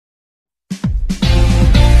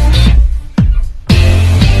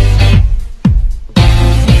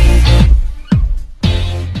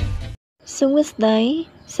Sương với đấy,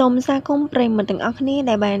 xong xa không prem mà từng óc ní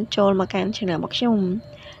đại bàn trồn mà cản chừng bọc chung.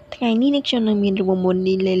 Ngày ní nick cho nên mình rùm muốn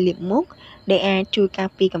đi lên liệp mốc để chui cà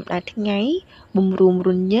phê cầm đá thứ ngày bùm rùm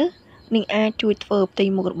rùn nhớ nên chui phở tì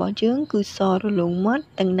một bỏ chướng cứ so rồi lùng mất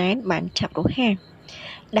từng nét bạn chạp đồ ha.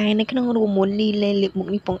 Đài này không rùm muốn đi lên liệp mốc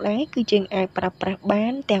ní bóng đáy cứ chừng prap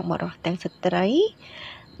bán tèo mà rõ tèo sật đấy.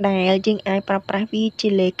 Đài chừng prap vi chi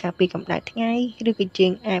lê cà phê cầm đá thứ ngày rồi cứ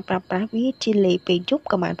chừng prap vi chi lê phê giúp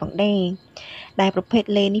cầm bạn bóng đèn. Đàiประเภท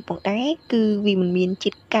lên នេះផងដែរគឺវាមិនមានជា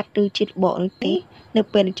តិកាត់ឬជាតិបកនោះទេនៅ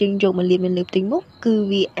ពេលជើងយកមកលាបនៅលើផ្ទៃមុខគឺ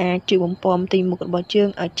វាអាចជួយបំពន់ផ្ទៃមុខរបស់ជើង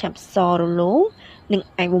ឲ្យឆាប់សរលោងនិង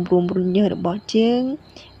អាចបំរុងរញើសរបស់ជើង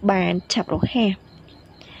បានឆាប់រហ័ស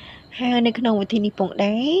ហើយនៅក្នុងវិធីនេះផង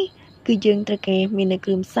ដែរគឺយើងត្រូវការមាននៅគ្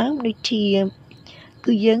រឿងផ្សំដូចជា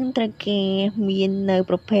គឺយើងត្រូវការមាននៅ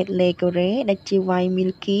ប្រភេទ Legore ដែលជា White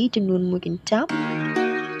Milky ចំនួន1កញ្ចប់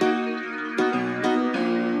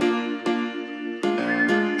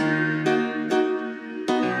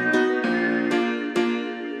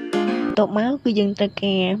តបមកគឺយើងត្រូវ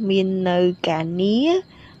ការមាននៅកានី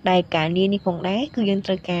ដែលកានីនេះផងដែរគឺយើង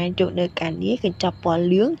ត្រូវការយកនៅកានីកញ្ចប់ពណ៌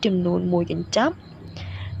លឿងចំនួន1កញ្ចប់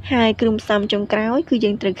ហើយគ្រឿងផ្សំចុងក្រោយគឺយើ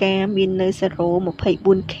ងត្រូវការមាននៅសេរ៉ូ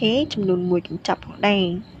 24K ចំនួន1កញ្ចប់ផងដែរ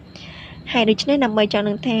ហើយដូច្នេះដើម្បីចង់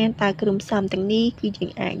នឹងថាតើគ្រឿងផ្សំទាំងនេះគឺយើ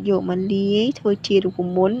ងអាចយកមកលាយធ្វើជារូប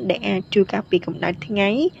មន្តដែលអាចជួយការពារកម្ដៅថ្ងៃ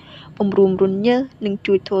បំរុងរញើសនិង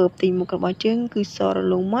ជួយធ្វើផ្ទៃមុខរបស់ជើងគឺសរ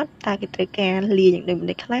លោងម៉ត់តើគេត្រូវការលាយយ៉ាងដូចម្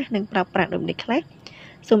តេចខ្លះនិងប្រើប្រាស់ដូចម្តេចខ្លះ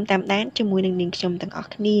សូមតាមដានជាមួយនឹងនាងខ្ញុំទាំងអ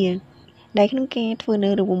ស់គ្នាដែលក្នុងការធ្វើនៅ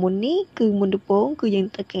រូបមន្តនេះគឺមុនដំបូងគឺយើង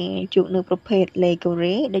ត្រូវការយកនៅប្រភេទ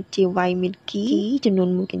Legore ដែលជា White Milky ចំនួន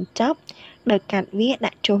1កញ្ចប់ដោយកាត់វា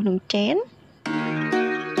ដាក់ចុះក្នុងចាន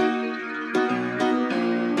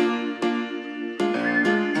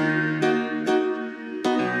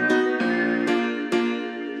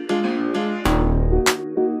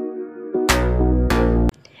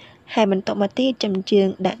ហើយបន្តមកទៀតចាំយើង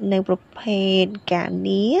ដាក់នៅប្រភេទកា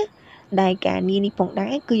នីដែលកានីនេះផងដែ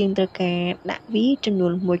រគឺយើងត្រូវការដាក់វាចំនួ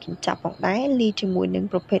ន1កញ្ចប់ផងដែរលាយជាមួយនឹង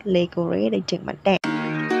ប្រភេទ Legore ដែលយើងបានដាក់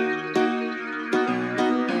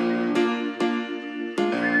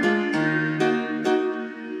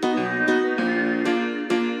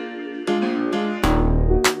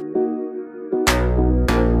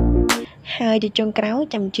ហើយជាចុងក្រោយ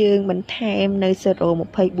ចាំយើងបន្ថែមនៅសេរ៉ូ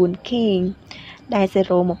 24K ដែលសេ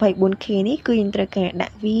រ៉ូ 24K នេះគឺយើងត្រូវការដា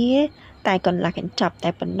ក់វាតែកន្លះកញ្ចប់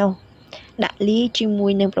តែប៉ុណ្ណោះដាក់លាយជាមួ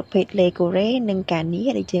យនឹងប្រភេទ Legore និងកានី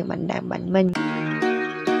ដែលយើងបានដាំបានមិញ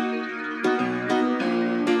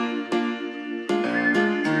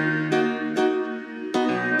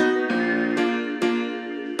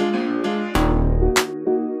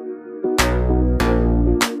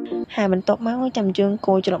ហើយបន្ទាប់មកចាំយើង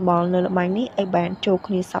កូរច្របល់នៅល្បាយនេះឲ្យបានចូល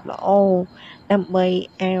គ្នាសព្វល្អដើម្បី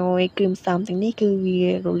ឲ្យគ្រឿងផ្សំទាំងនេះគឺវា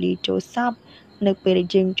រលាយចូលសព្វនៅពេលដែល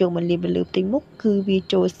យើងចូលមកលាបលើផ្ទៃមុខគឺវា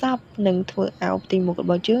ចូលសព្វនិងធ្វើឲ្យផ្ទៃមុខរ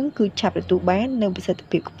បស់យើងគឺឆាប់ទទួលបាននៅប្រសិទ្ធ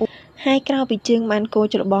ភាពខ្ពស់ហើយក្រោយពីយើងបានកូរ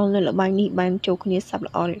ច្របល់នៅល្បាយនេះបានចូលគ្នាសព្វ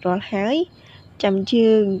ល្អរៀបរាល់ហើយចាំ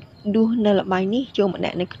យើងដួសនៅល្បាយនេះយកមក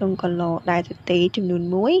ដាក់នៅក្នុងកន្លដែលទទេចំនួន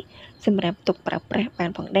1សម្រាប់ទុកប្រើប្រាស់បាន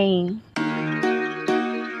ផងដែរ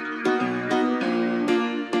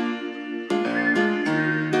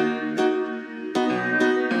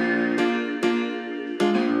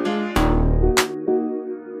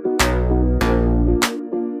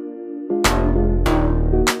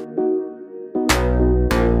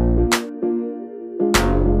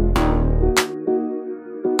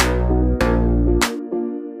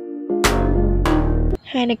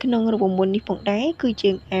ហើយនៅក្នុងរូបមន្តនេះផងដែរគឺ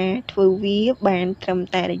យើងអាចធ្វើវាបានត្រឹម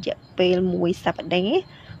តែរយៈពេល1សប្តាហ៍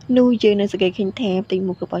នោះយើងនឹងសង្កេតឃើញថាផ្ទៃ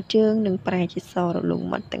មុខរបស់ជើងនឹងប្រែជាសរលោង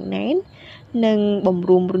ម៉ត់ទាំងណែននិងបំ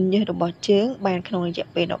រុងរញើសរបស់ជើងបានក្នុងរយៈ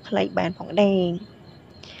ពេលដ៏ខ្លីបានផងដែរ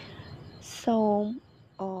សូម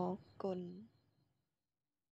អរគុណ